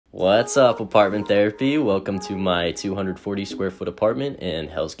What's up, apartment therapy? Welcome to my 240 square foot apartment in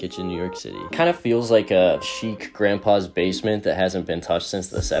Hell's Kitchen, New York City. Kind of feels like a chic grandpa's basement that hasn't been touched since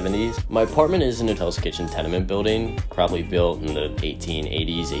the 70s. My apartment is in a Hell's Kitchen tenement building, probably built in the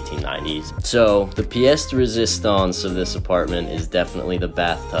 1880s, 1890s. So the pièce de résistance of this apartment is definitely the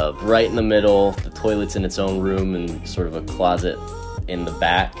bathtub. Right in the middle, the toilet's in its own room and sort of a closet in the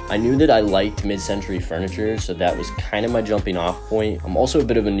back. I knew that I liked mid-century furniture, so that was kind of my jumping off point. I'm also a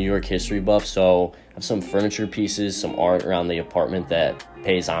bit of a New York history buff, so I have some furniture pieces, some art around the apartment that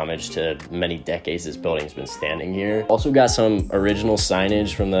pays homage to many decades this building's been standing here. Also got some original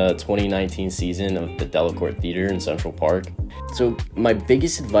signage from the 2019 season of the Delacorte Theater in Central Park. So my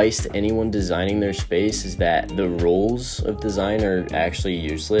biggest advice to anyone designing their space is that the rules of design are actually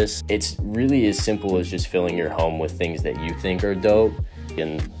useless. It's really as simple as just filling your home with things that you think are dope,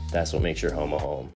 and that's what makes your home a home.